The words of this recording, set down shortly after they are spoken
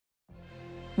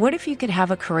What if you could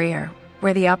have a career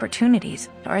where the opportunities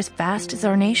are as vast as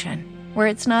our nation, where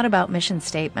it's not about mission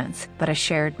statements, but a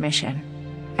shared mission?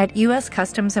 At U.S.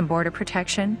 Customs and Border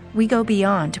Protection, we go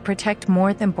beyond to protect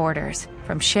more than borders.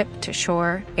 From ship to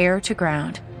shore, air to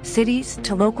ground, cities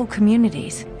to local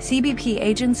communities, CBP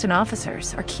agents and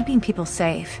officers are keeping people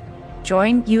safe.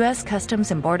 Join U.S. Customs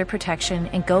and Border Protection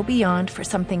and go beyond for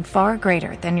something far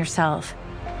greater than yourself.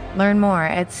 Learn more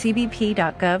at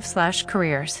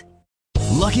cbp.gov/careers.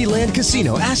 Lucky Land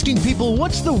Casino, asking people,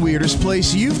 what's the weirdest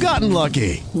place you've gotten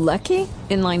lucky? Lucky?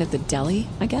 In line at the deli,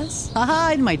 I guess?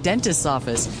 Aha, in my dentist's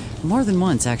office. More than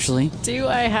once, actually. Do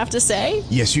I have to say?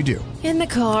 Yes, you do. In the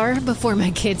car before my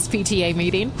kids' PTA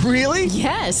meeting. Really?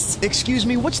 Yes. Excuse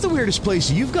me, what's the weirdest place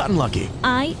you've gotten lucky?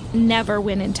 I never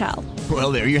win and tell.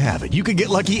 Well, there you have it. You can get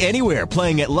lucky anywhere,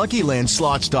 playing at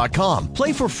LuckyLandSlots.com.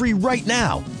 Play for free right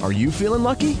now. Are you feeling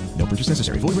lucky? No purchase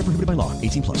necessary. Void where prohibited by law.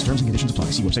 18+. Terms and conditions apply.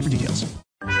 See website for details.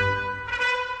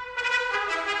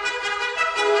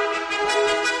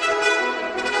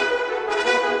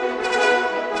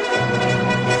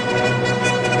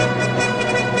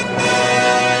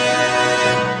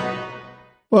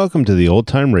 Welcome to the Old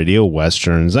Time Radio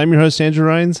Westerns. I'm your host, Andrew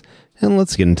Rhynes, and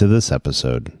let's get into this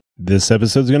episode. This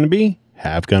episode is going to be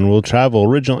Have Gun Will Travel.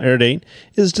 Original air date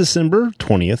is December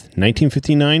 20th,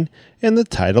 1959, and the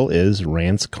title is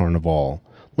Rance Carnival.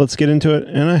 Let's get into it,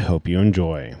 and I hope you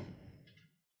enjoy.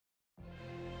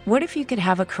 What if you could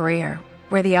have a career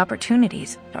where the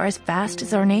opportunities are as vast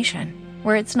as our nation,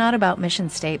 where it's not about mission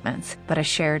statements, but a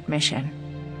shared mission?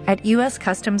 At U.S.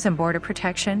 Customs and Border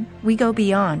Protection, we go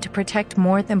beyond to protect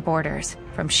more than borders.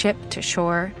 From ship to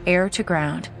shore, air to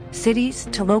ground, cities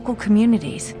to local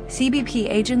communities, CBP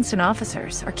agents and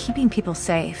officers are keeping people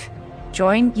safe.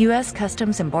 Join U.S.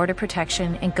 Customs and Border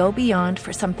Protection and go beyond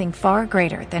for something far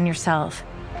greater than yourself.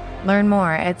 Learn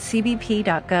more at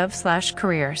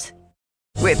cbp.gov/careers.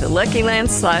 With the Lucky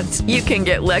Land Slots, you can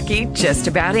get lucky just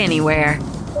about anywhere.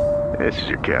 This is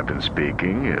your captain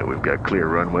speaking. We've got clear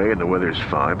runway and the weather's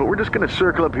fine, but we're just going to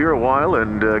circle up here a while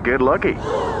and get lucky.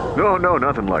 No,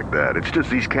 nothing like that. It's just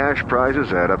these cash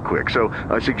prizes add up quick. So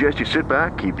I suggest you sit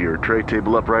back, keep your tray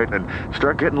table upright, and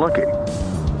start getting lucky.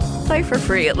 Play for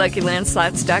free at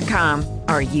LuckyLandSlots.com.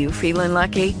 Are you feeling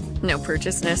lucky? No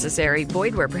purchase necessary.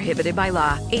 Void where prohibited by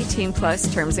law.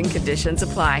 18+ terms and conditions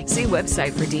apply. See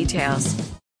website for details.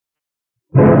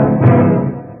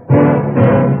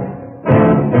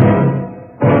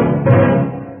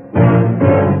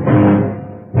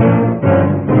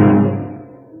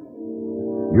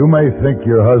 You may think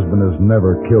your husband has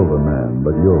never killed a man,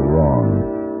 but you're wrong.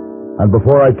 And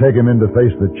before I take him in to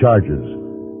face the charges,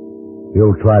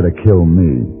 he'll try to kill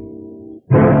me.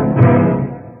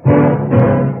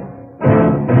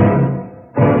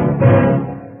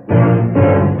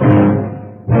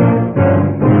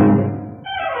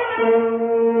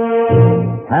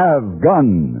 Have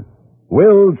Gun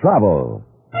Will Travel.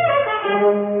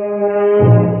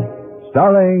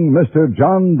 Starring Mr.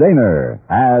 John Daner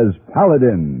as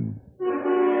Paladin.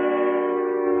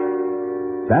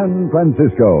 San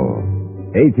Francisco,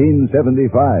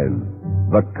 1875.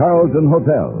 The Carlton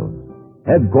Hotel,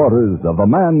 headquarters of the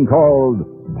man called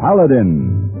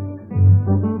Paladin.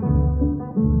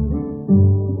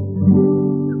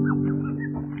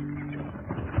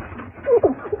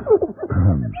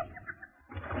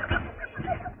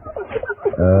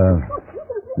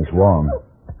 Miss Wong.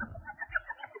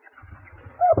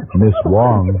 Miss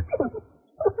Wong.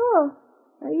 Oh,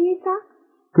 Rita?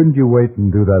 Couldn't you wait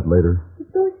and do that later?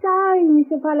 So sorry,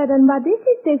 Mr. Paladin, but this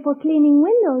is day for cleaning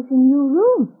windows in your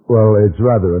room. Well, it's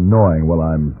rather annoying while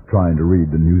I'm trying to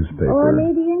read the newspaper. Our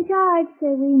lady in charge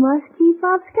said we must keep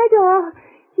up schedule.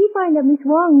 She find that Miss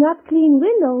Wong not clean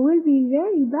window will be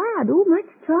very bad. Oh, much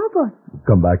trouble.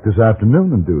 Come back this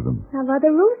afternoon and do them. Have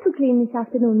other rooms to clean this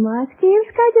afternoon. Must keep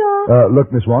schedule.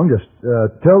 Look, Miss Wong, just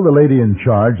tell the lady in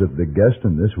charge that the guest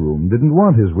in this room didn't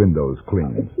want his windows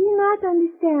cleaned. She not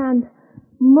understand.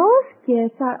 Most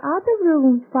guests are out of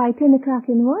rooms by 10 o'clock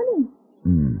in the morning.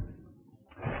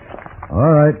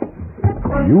 All right.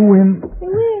 You win. I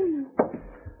win.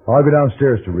 I'll go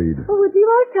downstairs to read. Oh, would you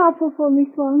most helpful for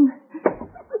Miss Wong?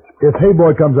 If Hey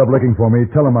Boy comes up looking for me,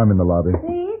 tell him I'm in the lobby.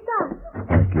 Rita.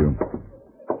 Thank you.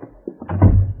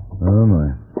 Oh,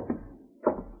 my.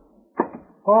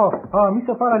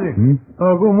 Mr. Paladin.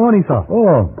 Good morning, sir.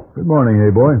 Oh, good morning, Hey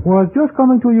Boy. Was just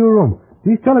coming to your room.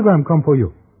 This telegram come for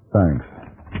you. Thanks.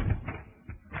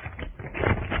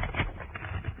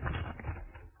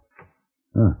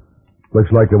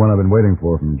 Looks like the one I've been waiting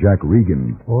for from Jack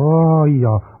Regan. Oh,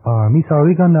 yeah. Mr.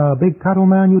 Regan, the big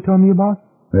cattleman you told me about?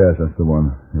 Yes, that's the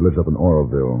one. He lives up in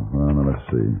Oroville. Well, now, let's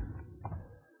see.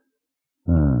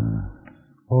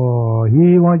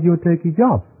 he want you to take his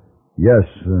job. Yes.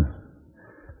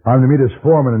 I'm to meet his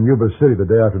foreman in Yuba City the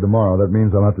day after tomorrow. That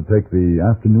means I'll have to take the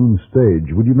afternoon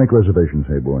stage. Would you make reservations,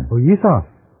 hey boy? Oh, yes, sir.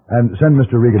 And send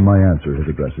Mr. Regan my answer. His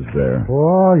address is there.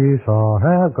 Oh, yes, sir.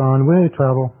 Have gone with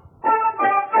trouble.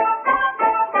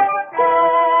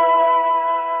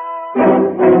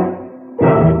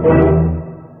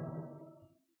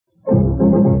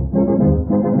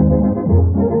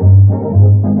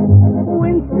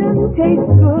 Winston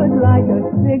tastes good like a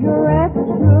cigarette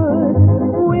should.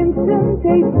 Winston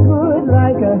tastes good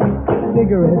like a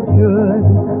cigarette should.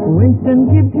 Winston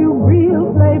gives you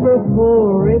real flavor,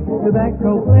 full, rich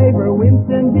tobacco flavor.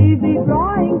 Winston's easy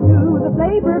drawing too. The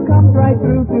flavor comes right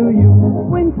through to you.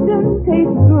 Winston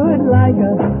tastes good like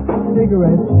a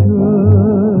cigarette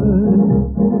should.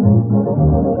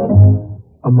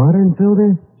 A modern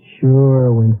filter?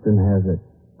 Sure, Winston has it.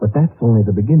 But that's only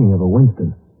the beginning of a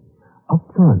Winston. Up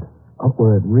front, up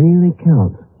where it really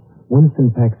counts,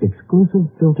 Winston packs exclusive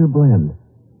filter blend.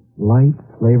 Light,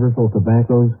 flavorful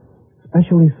tobaccos,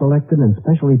 specially selected and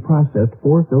specially processed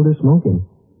for filter smoking.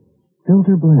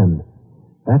 Filter blend.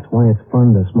 That's why it's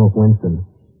fun to smoke Winston,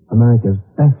 America's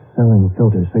best-selling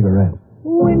filter cigarette.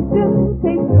 Winston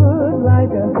tastes good like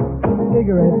a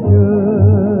cigarette should.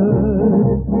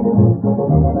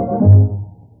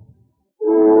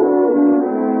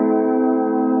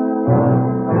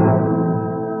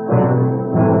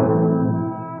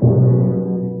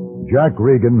 Jack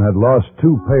Regan had lost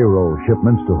 2 payroll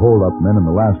shipments to hold-up men in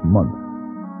the last month.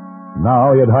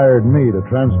 Now he had hired me to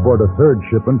transport a 3rd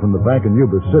shipment from the bank in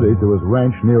Yuba City to his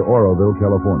ranch near Oroville,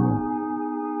 California.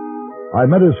 I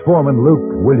met his foreman,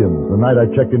 Luke Williams, the night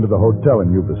I checked into the hotel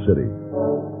in Yuba City.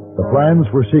 The plans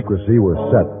for secrecy were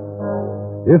set.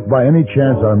 If by any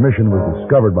chance our mission was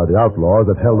discovered by the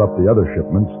outlaws that held up the other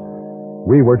shipments,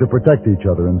 we were to protect each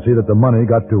other and see that the money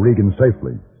got to Regan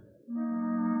safely.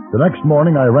 The next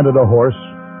morning, I rented a horse,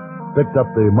 picked up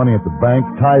the money at the bank,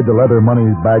 tied the leather money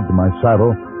bag to my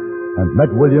saddle, and met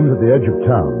Williams at the edge of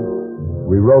town.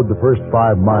 We rode the first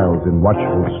 5 miles in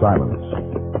watchful silence.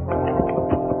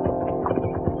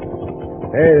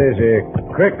 Hey, there's a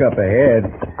creek up ahead.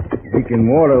 We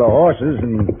can water the horses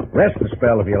and rest a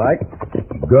spell if you like.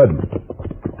 Good.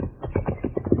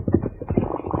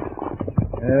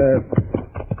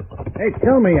 Hey,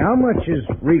 tell me, how much is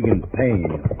Regan paying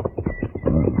you?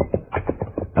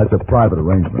 That's a private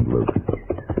arrangement, Luke.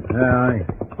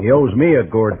 He owes me a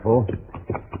gourdful.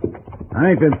 I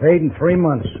ain't been paid in 3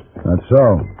 months. That's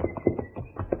so.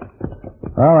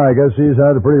 Well, I guess he's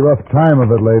had a pretty rough time of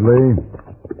it lately.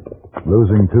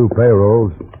 Losing 2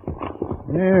 payrolls.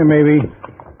 Yeah, maybe.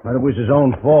 But it was his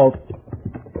own fault.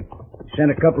 Sent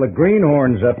a couple of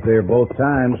greenhorns up there both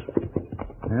times.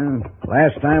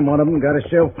 Last time one of them got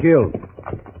himself killed.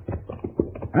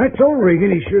 I told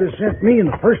Regan he should have sent me in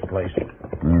the first place.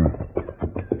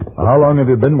 How long have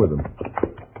you been with him?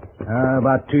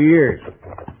 About 2 years.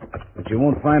 But you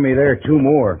won't find me there 2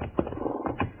 more.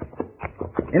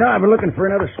 You know, I've been looking for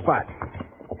another spot.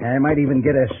 I might even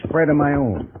get a spread of my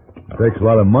own. It takes a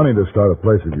lot of money to start a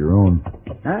place of your own.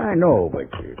 I know, but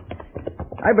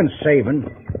I've been saving.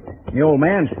 The old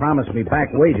man's promised me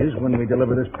back wages when we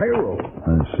deliver this payroll.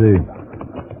 I see.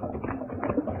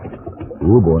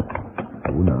 Ooh, boy.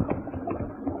 Ooh, no.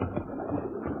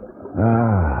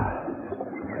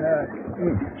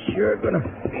 Sure gonna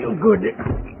feel good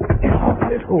off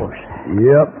this horse.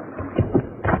 Yep.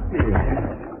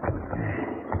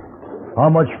 How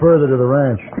much further to the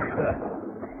ranch?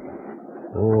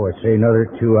 Oh, I'd say another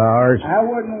 2 hours. I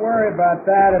wouldn't worry about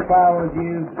that if I was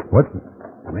you. What?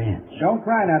 Ranch. Don't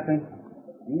cry nothing.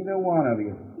 Neither one of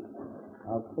you.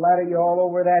 I'll splatter you all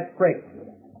over that creek.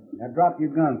 Now drop your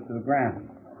guns to the ground.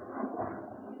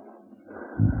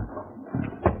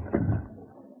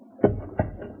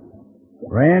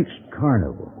 Ranch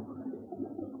Carnival.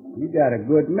 You got a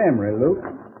good memory, Luke.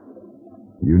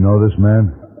 You know this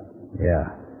man? Yeah.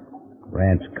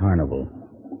 Ranch Carnival.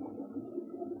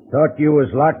 Thought you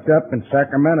was locked up in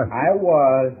Sacramento. I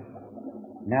was.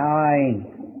 Now I ain't.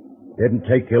 Didn't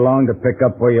take you long to pick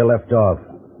up where you left off.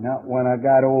 Not when I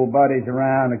got old buddies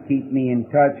around to keep me in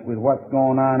touch with what's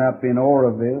going on up in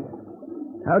Oroville.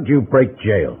 How'd you break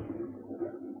jail?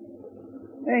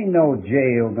 Ain't no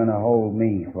jail gonna hold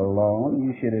me for long.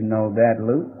 You should have known that,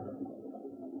 Luke.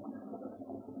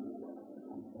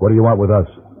 What do you want with us?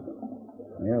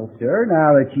 Well, sir,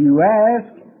 now that you ask,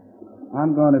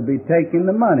 I'm going to be taking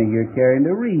the money you're carrying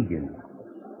to Regan.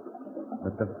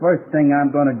 But the first thing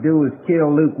I'm going to do is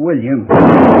kill Luke Williams.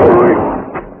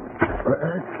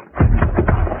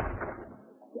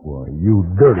 Boy, you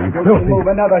dirty, Don't filthy... you move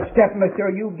another step, mister.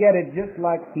 You get it just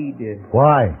like he did.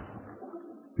 Why?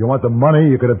 If you want the money,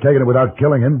 you could have taken it without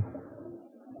killing him.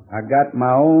 I got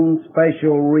my own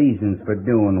special reasons for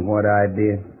doing what I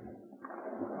did.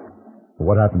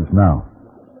 What happens now?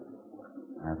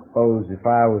 I suppose if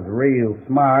I was real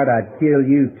smart, I'd kill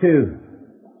you too.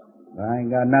 But I ain't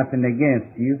got nothing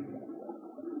against you.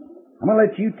 I'm gonna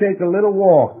let you take a little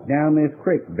walk down this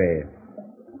creek bed.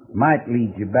 Might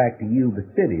lead you back to Yuba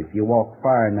City if you walk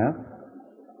far enough.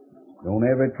 Don't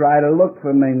ever try to look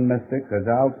for me, mister, 'cause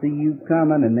I'll see you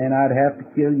coming and then I'd have to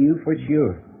kill you for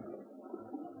sure.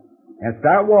 Now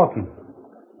start walking.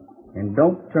 And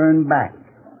don't turn back.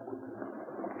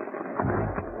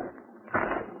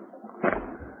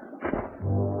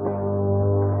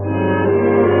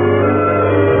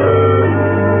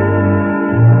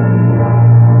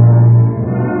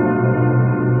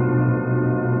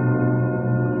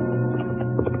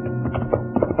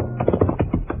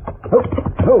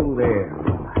 Oh, there.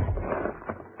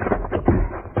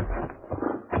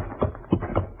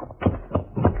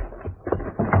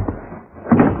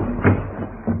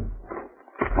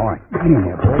 All right, get in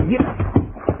there, boy. Get.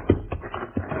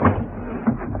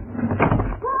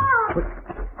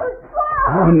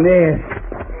 Oh, Ned.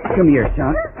 Come here,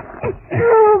 son.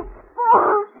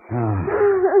 Oh,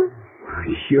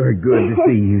 sure good to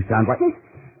see you, son.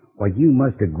 Why, you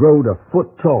must have growed a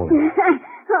foot taller.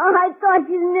 Oh, I thought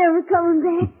you'd never coming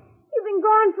back. You've been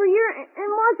gone for a year, and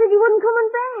Ma said you wasn't coming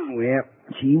back. Well,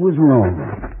 she was wrong.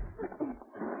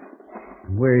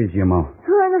 Where is your Ma?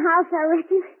 Oh, in the house, I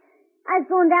reckon. I was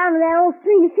going down to that old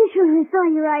stream of fish when I saw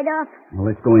you right off. Well,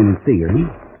 let's go in and see her, huh?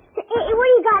 Hey, what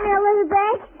do you got in that leather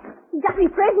bag? You got me a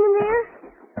present in there?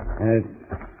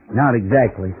 Not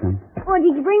exactly, son. Oh,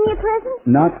 did you bring me a present?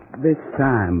 Not this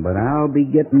time, but I'll be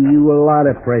getting you a lot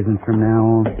of presents from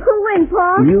now on. When,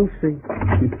 Pa? You'll see.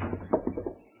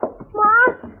 Ma?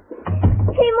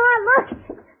 Hey, Ma, look.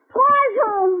 Pa's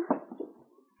home.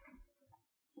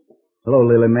 Hello,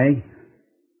 Lily Mae.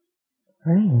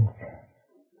 Rains.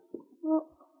 Well,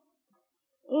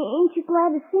 ain't you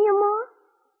glad to see him, Ma?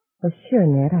 Well, sure,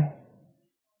 Ned.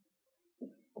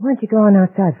 Why don't you go on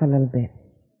outside for a little bit?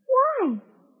 Why?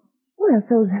 Well,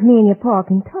 so me and your Pa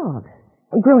can talk.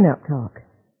 Grown-up talk.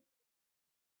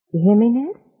 You hear me,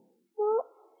 Ned?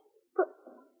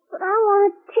 But I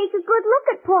want to take a good look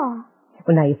at Pa.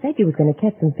 Well, now, you said you was going to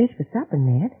catch some fish for supper,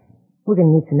 Ned. We're going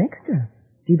to need some extra.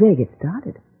 You better get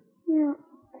started. Yeah.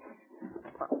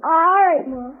 All right,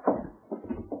 Ma.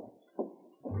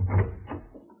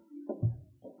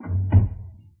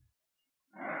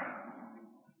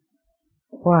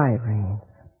 Why, Rains?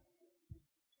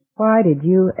 Why did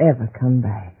you ever come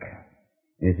back?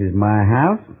 This is my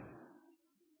house.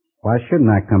 Why shouldn't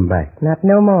I come back? Not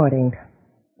no more, it ain't.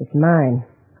 It's mine.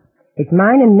 It's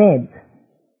mine and Ned's.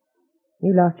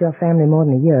 You lost your family more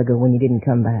than a year ago when you didn't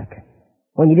come back.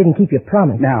 When you didn't keep your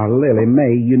promise. Now, Lily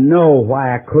Mae, you know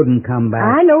why I couldn't come back.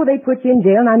 I know they put you in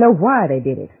jail, and I know why they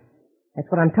did it. That's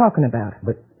what I'm talking about.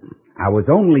 But I was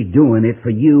only doing it for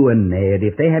you and Ned.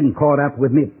 If they hadn't caught up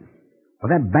with me, well,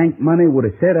 that bank money would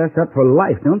have set us up for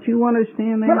life. Don't you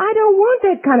understand that? Well, I don't want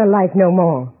that kind of life no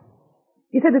more.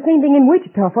 You said the same thing in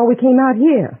Wichita before we came out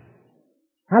here.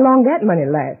 How long that money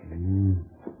last?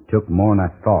 Took more than I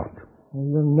thought.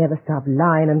 You'll never stop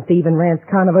lying and thieving, Rance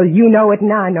Carnival. You know it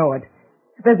and I know it.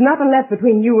 There's nothing left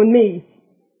between you and me.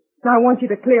 Now I want you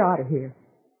to clear out of here.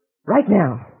 Right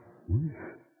now.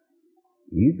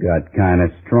 You got kind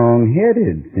of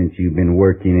strong-headed since you've been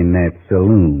working in that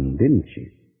saloon, didn't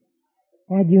you?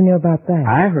 How'd you know about that?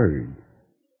 I heard.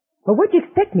 Well, what'd you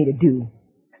expect me to do?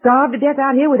 Starve to death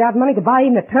out here without money to buy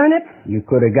even a turnip? You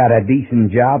could have got a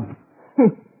decent job.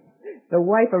 The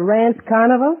wife of Rance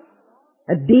Carnival?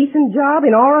 A decent job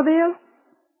in Oroville?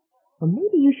 Well,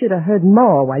 maybe you should have heard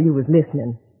more while you was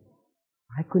listening.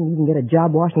 I couldn't even get a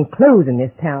job washing clothes in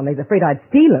this town. They was afraid I'd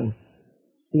steal 'em,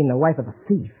 being the wife of a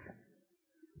thief.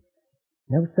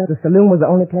 No, sir, the saloon was the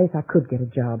only place I could get a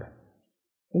job.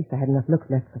 At least I had enough looks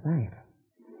left for that.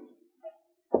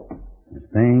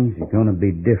 Things are going to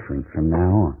be different from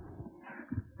now on.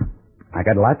 I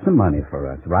got lots of money for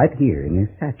us right here in this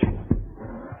satchel.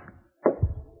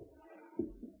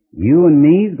 You and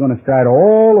me's going to start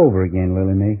all over again,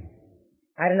 Lily Mae.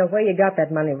 I don't know where you got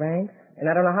that money, Rance, and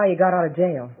I don't know how you got out of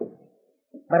jail.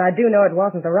 But I do know it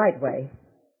wasn't the right way.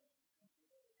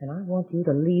 And I want you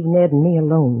to leave Ned and me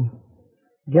alone.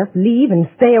 Just leave and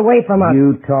stay away from us.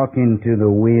 You talking to the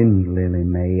wind, Lily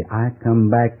Mae. I come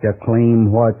back to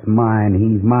claim what's mine.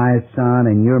 He's my son,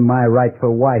 and you're my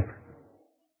rightful wife.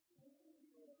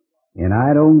 And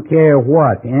I don't care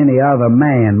what any other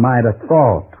man might have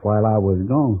thought while I was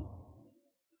gone.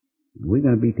 We're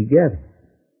going to be together.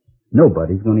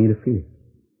 Nobody's going to interfere.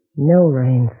 No,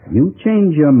 Rains. You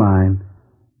change your mind.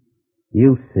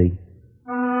 You'll see.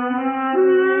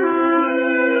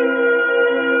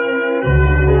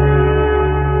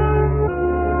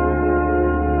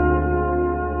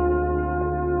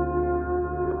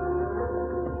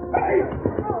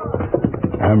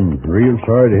 I'm real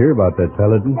sorry to hear about that,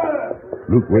 Paladin.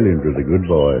 Luke Williams was a good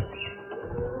boy.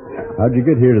 How'd you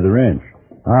get here to the ranch?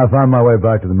 I found my way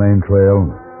back to the main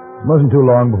trail. It wasn't too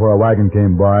long before a wagon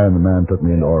came by and the man took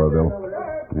me into Oroville.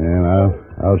 Yeah,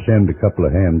 I'll send a couple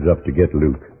of hands up to get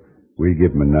Luke. We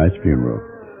give him a nice funeral.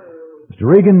 Mr.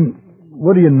 Regan,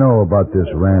 what do you know about this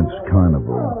ranch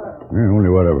carnival?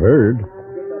 Only what I've heard.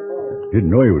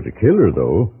 Didn't know he was a killer,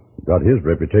 though. Got his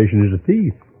reputation as a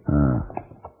thief.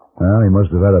 Well, he must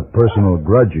have had a personal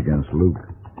grudge against Luke.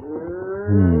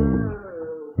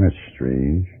 That's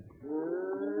strange.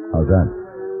 How's that?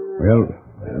 Well,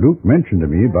 Luke mentioned to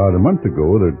me about a month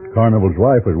ago that Carnival's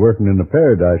wife was working in the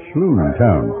Paradise Saloon in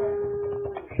town.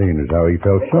 Saying as how he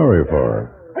felt sorry for her.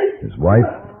 His wife?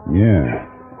 Yeah.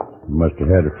 He must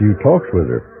have had a few talks with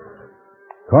her.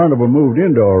 Carnival moved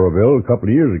into Oroville a couple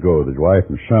of years ago with his wife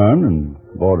and son and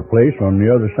bought a place on the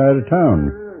other side of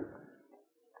town.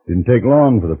 Didn't take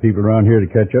long for the people around here to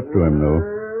catch up to him, though.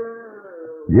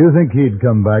 You think he'd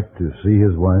come back to see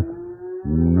his wife?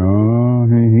 No,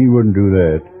 he wouldn't do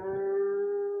that.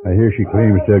 I hear she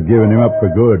claims to have given him up for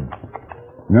good.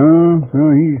 No,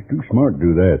 he's too smart to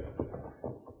do that.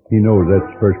 He knows that's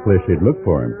the first place they'd look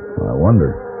for him. I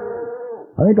wonder.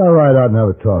 I think I'll ride out and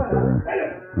have a talk with her.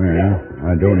 Well,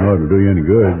 I don't know if it'll do you any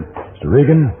good. Mr.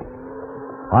 Regan,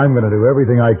 I'm going to do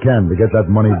everything I can to get that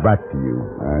money back to you.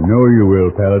 I know you will,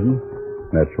 Paladin.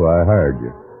 That's why I hired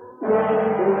you.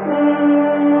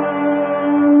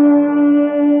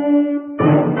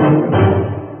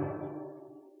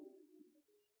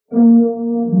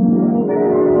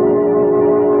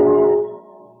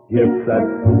 Gifts at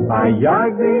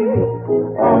Yardley,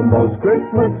 almost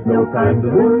Christmas, no time to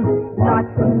lose.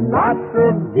 Lots and lots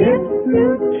of gifts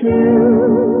to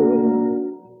choose.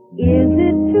 Is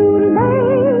it too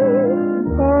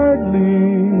late?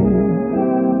 Hardly.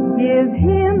 Give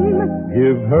him,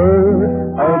 give her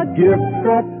a gift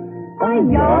set by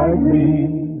Yardley.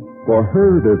 For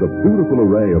her, there's a beautiful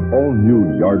array of all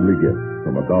new Yardley gifts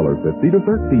from $1.50 to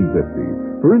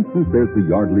 $13.50. For instance, there's the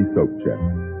Yardley soap check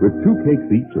with 2 cakes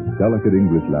each of delicate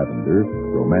English lavender,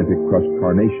 romantic crushed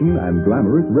carnation, and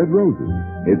glamorous red roses.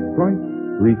 It's priced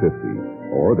 $3.50.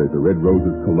 Or there's a red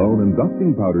roses cologne and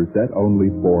dusting powder set,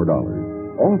 only $4.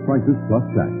 All prices plus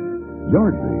tax.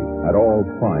 Yardley at all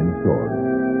fine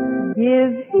stores.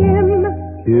 give him,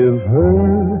 give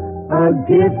her a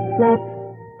gift set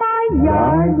by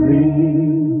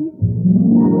Yardley.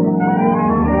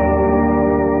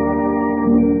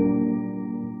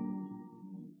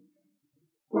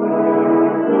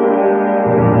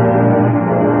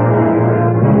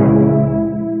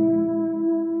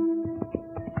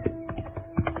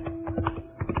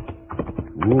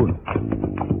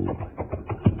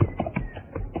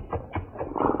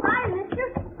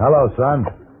 Hello, son.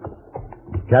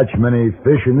 Catch many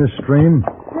fish in this stream?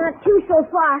 Not two so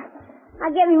far. I'll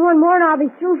get me one more and I'll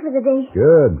be through for the day.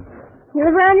 Good. You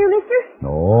live around here, mister?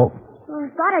 No. Oh,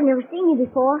 I thought I'd never seen you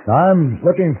before. I'm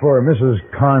looking for Mrs.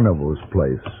 Carnival's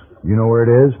place. You know where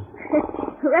it is?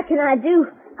 Reckon I do.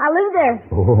 I live there.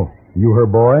 Oh, you her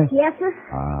boy? Yes, sir.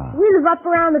 Ah. We live up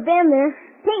around the bend there.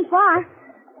 Ain't far.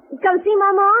 You come see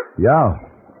my ma? Yeah.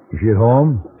 Is she at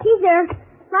home? She's there.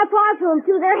 My pa's home,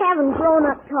 too. They're having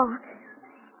grown-up talk.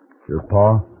 Your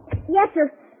pa? Yes,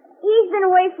 sir. He's been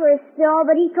away for a spell,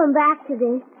 but he come back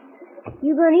today.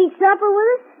 You gonna eat supper with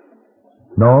us?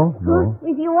 No.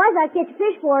 If you was, I'd catch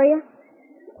fish for you.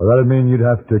 Well, that'd mean you'd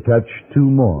have to catch 2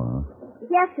 more.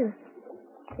 Yes, sir.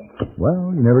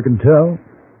 Well, you never can tell.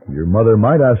 Your mother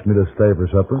might ask me to stay for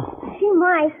supper. She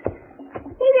might.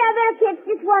 Maybe I better catch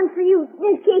just one for you,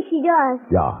 in case she does.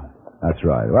 Yeah, that's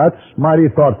right. Well, that's mighty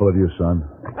thoughtful of you, son.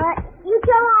 You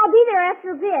tell her I'll be there after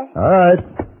a bit. All right.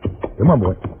 Come on,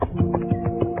 boy.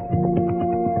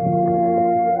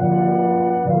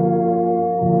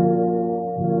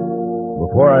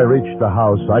 Before I reached the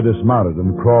house, I dismounted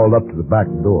and crawled up to the back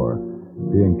door,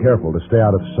 being careful to stay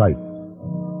out of sight.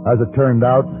 As it turned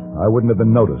out, I wouldn't have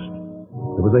been noticed.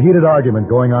 There was a heated argument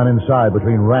going on inside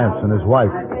between Rance and his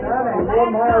wife.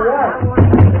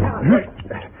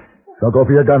 Don't go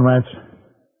for your gun, Rance.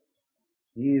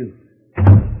 You.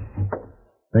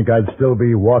 Think I'd still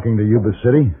be walking to Yuba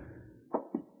City?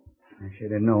 I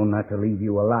should have known not to leave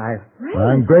you alive.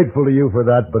 I'm grateful to you for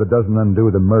that, but it doesn't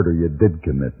undo the murder you did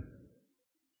commit.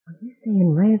 Are you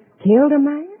saying Rance killed a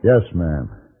man? Yes, ma'am.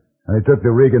 And he took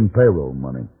the Regan payroll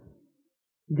money.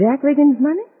 Jack Regan's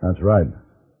money? That's right.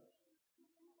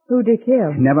 Who'd he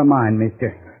kill? Never mind,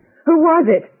 mister. Who was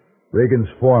it? Regan's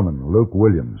foreman, Luke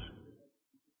Williams.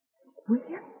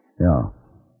 William? Yeah.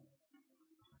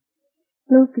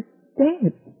 Luke is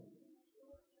dead.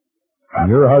 And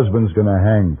your husband's gonna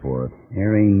hang for it.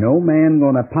 There ain't no man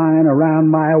gonna pine around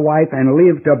my wife and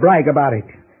live to brag about it.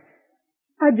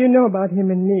 How'd you know about him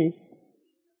and me?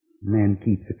 Man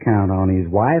keeps account on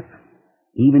his wife,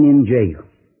 even in jail.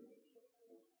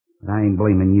 But I ain't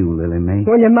blaming you, Lily Mae.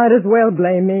 Well, you might as well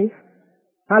blame me.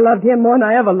 I loved him more than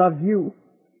I ever loved you.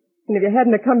 And if you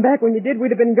hadn't have come back when you did,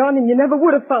 we'd have been gone and you never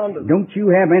would have found us. Don't you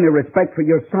have any respect for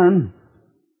your son?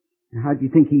 How'd you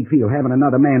think he'd feel having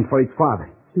another man for his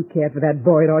father? If you cared for that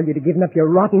boy at all, you'd have given up your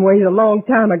rotten ways a long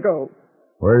time ago.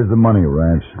 Where's the money,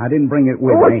 Rance? I didn't bring it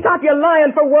with me. Stop your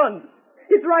lying for once.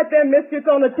 It's right there, mister. It's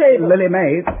on the table. Lily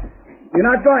Mae, you're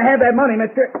not going to have that money,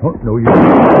 mister. Oh, no, you...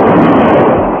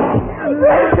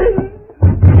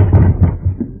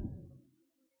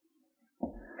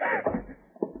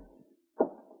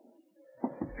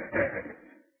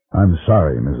 I'm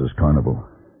sorry, Mrs. Carnival.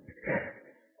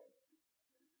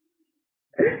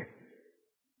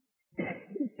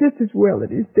 It's just as well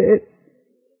that he's dead.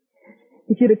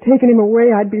 If you'd have taken him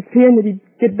away, I'd be fearing that he'd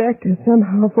get back to us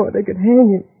somehow before they could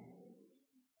hang him.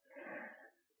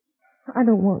 I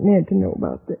don't want Ned to know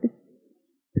about this.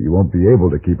 You won't be able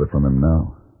to keep it from him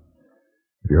now.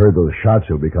 If you heard those shots,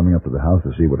 he'll be coming up to the house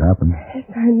to see what happened. Yes,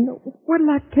 I know. What'll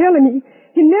I tell him?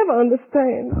 He never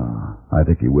understands. I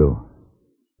think he will.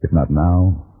 If not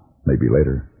now, maybe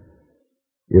later.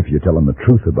 If you tell him the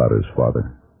truth about his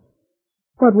father.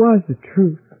 What was the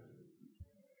truth?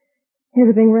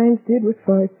 Everything Rance did was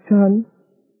for his son.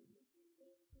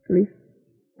 At least,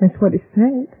 that's what he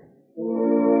said.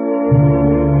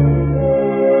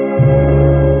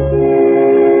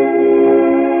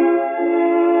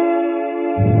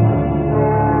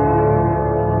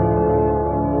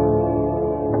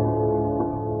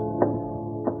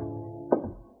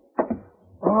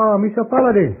 Oh, Mr.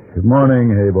 Paladin. Good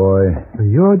morning, hey boy.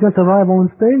 You just arrived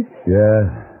on stage?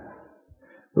 Yeah.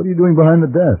 What are you doing behind the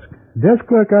desk? Desk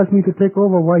clerk asked me to take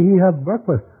over while he have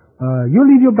breakfast. You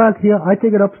leave your bag here. I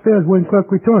take it upstairs when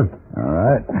clerk returns. All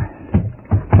right.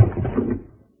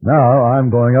 Now I'm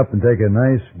going up and take a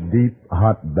nice, deep,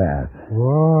 hot bath.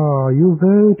 Whoa, you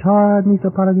very tired,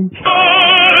 Mr. Paladin?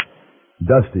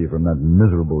 Dusty from that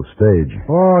miserable stage.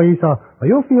 Oh, Isa,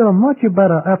 you feel much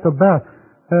better after bath.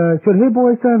 Should hey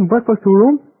boy send breakfast to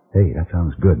room? Hey, that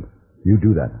sounds good. You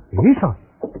do that. Isa.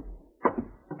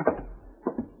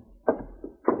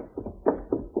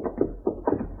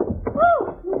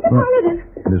 Paladin.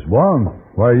 Miss Wong,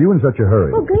 why are you in such a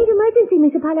hurry? Oh, great emergency,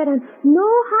 Mr. Paladin. No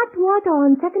hot water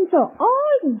on second floor.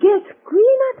 All guests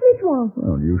scream at Miss Wong.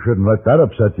 Well, you shouldn't let that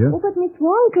upset you. Oh, but Miss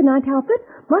Wong cannot help it.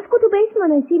 Must go to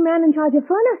basement and see man in charge of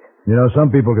furnace. You know, some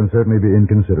people can certainly be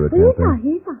inconsiderate, can't they?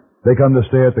 Yes, sir. They come to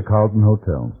stay at the Carlton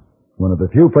Hotel. One of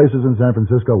the few places in San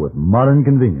Francisco with modern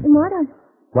convenience. Modern?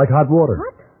 Like hot water.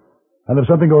 What? And if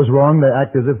something goes wrong, they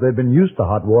act as if they've been used to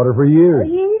hot water for years.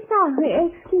 Yes, sir.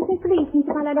 Excuse me, please,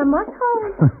 Mr. Paladin. Must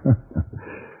hold.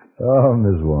 Oh,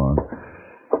 Miss Wong.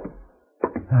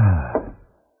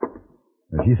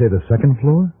 Did she say the second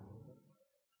floor?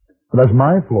 Well, that's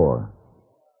my floor.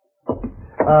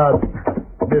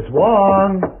 Miss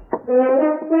Wong.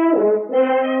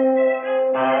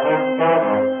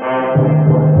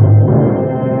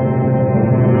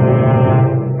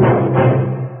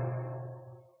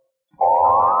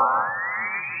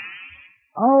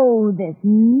 Oh, this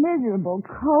miserable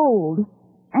cold.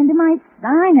 And my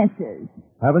sinuses.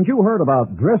 Haven't you heard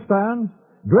about Dristan?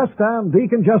 Dristan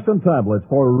decongestant tablets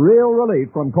for real relief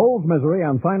from cold misery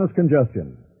and sinus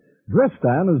congestion.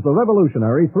 Dristan is the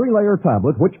revolutionary 3-layer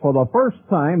tablet which for the first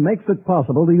time makes it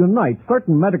possible to unite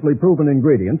certain medically proven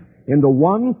ingredients into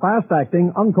one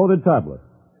fast-acting uncoated tablet.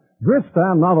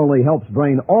 Dristan not only helps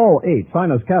drain all 8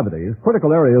 sinus cavities,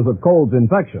 critical areas of cold's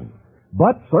infection,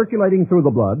 but circulating through the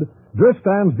blood,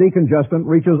 Dristan's decongestant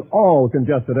reaches all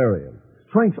congested areas,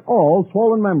 shrinks all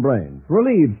swollen membranes,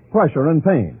 relieves pressure and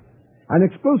pain. An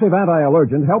exclusive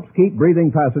anti-allergent helps keep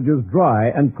breathing passages dry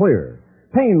and clear.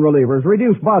 Pain relievers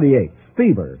reduce body aches,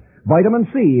 fever. Vitamin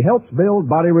C helps build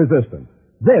body resistance.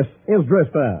 This is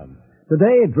Dristan.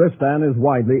 Today, Dristan is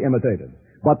widely imitated.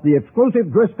 But the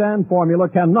exclusive Dristan formula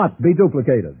cannot be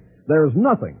duplicated. There's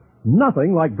nothing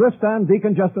like Dristan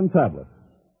decongestant tablet.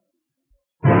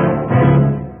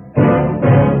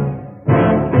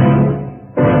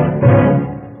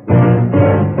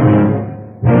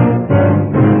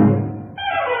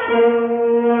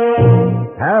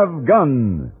 Have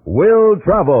gun, will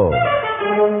travel.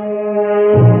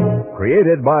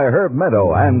 created by Herb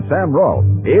Meadow and Sam Rolfe,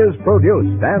 is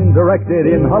produced and directed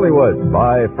in Hollywood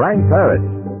by Frank Paris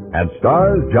and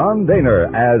stars John Daner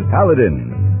as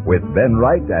Paladin, with Ben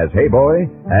Wright as Hayboy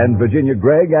and Virginia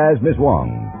Gregg as Miss Wong.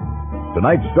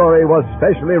 Tonight's story was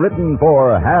specially written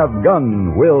for Have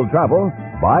Gun Will Travel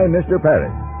by Mr. Paris.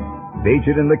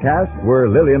 Featured in the cast were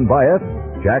Lillian Byeth,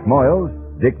 Jack Moyles,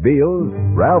 Dick Beals,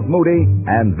 Ralph Moody,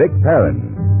 and Vic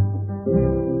Perrin.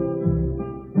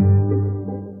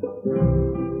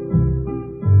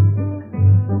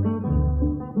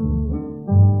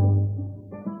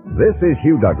 This is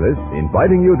Hugh Douglas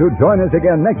inviting you to join us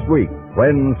again next week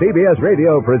when CBS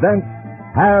Radio presents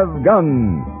Have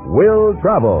Gun Will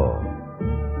Travel.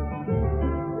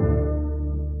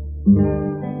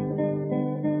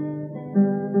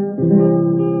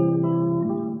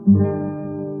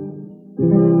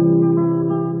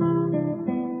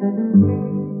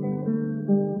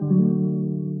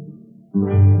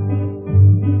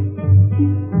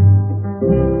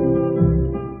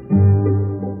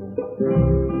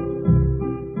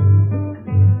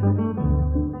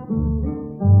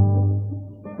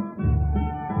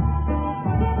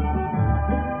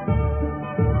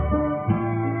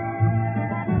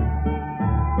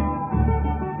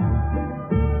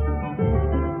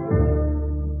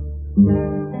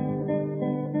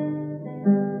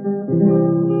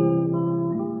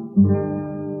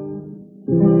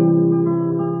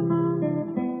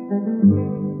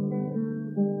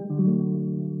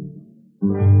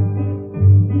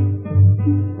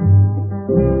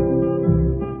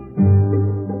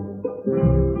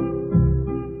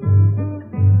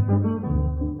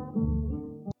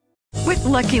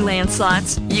 Lucky Land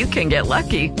Slots, you can get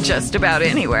lucky just about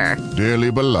anywhere.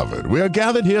 Dearly beloved, we are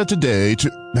gathered here today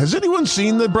to... Has anyone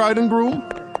seen the bride and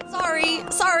groom?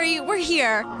 Sorry, we're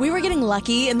here. We were getting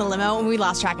lucky in the limo and we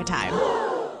lost track of time.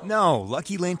 No,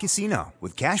 Lucky Land Casino,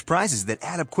 with cash prizes that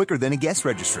add up quicker than a guest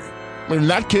registry. In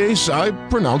that case, I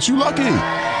pronounce you lucky.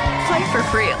 Play for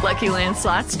free at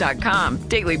LuckyLandSlots.com.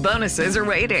 Daily bonuses are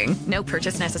waiting. No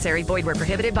purchase necessary. Void where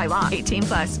prohibited by law.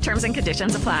 18+. Terms and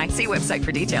conditions apply. See website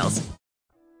for details.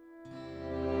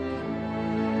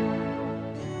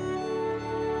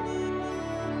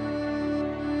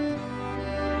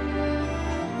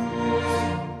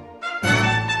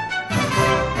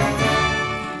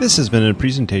 This has been a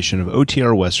presentation of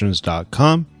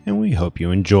OTRWesterns.com, and we hope you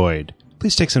enjoyed.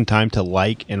 Please take some time to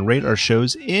like and rate our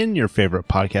shows in your favorite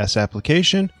podcast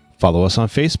application. Follow us on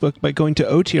Facebook by going to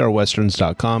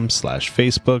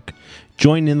OTRWesterns.com/Facebook.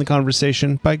 Join in the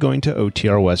conversation by going to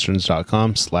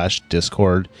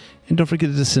OTRWesterns.com/Discord. And don't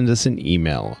forget to send us an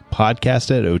email,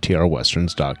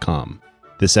 podcast@OTRWesterns.com.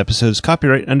 This episode is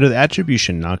copyright under the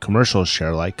attribution, non-commercial, share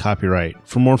alike copyright.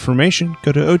 For more information,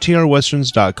 go to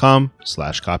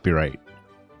OTRWesterns.com/copyright.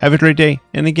 Have a great day,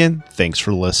 and again, thanks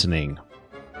for listening.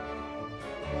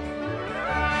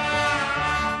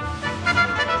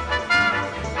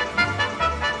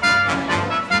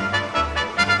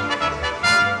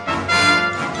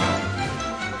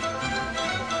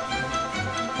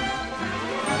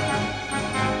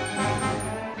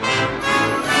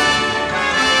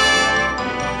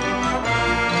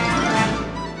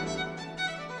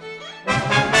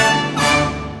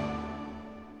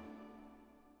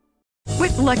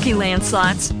 Lucky Land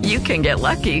Slots, you can get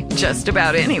lucky just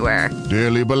about anywhere.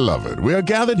 Dearly beloved, we are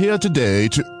gathered here today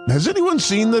to... Has anyone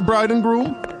seen the bride and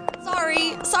groom?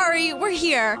 Sorry, we're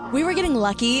here. We were getting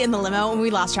lucky in the limo and we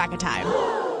lost track of time.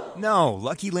 No,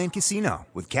 Lucky Land Casino,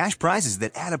 with cash prizes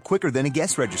that add up quicker than a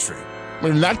guest registry.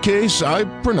 In that case, I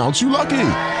pronounce you lucky.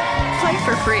 Play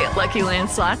for free at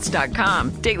LuckyLandSlots.com.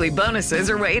 Daily bonuses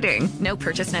are waiting. No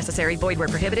purchase necessary. Void where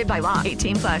prohibited by law.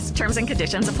 18+. Terms and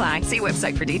conditions apply. See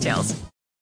website for details.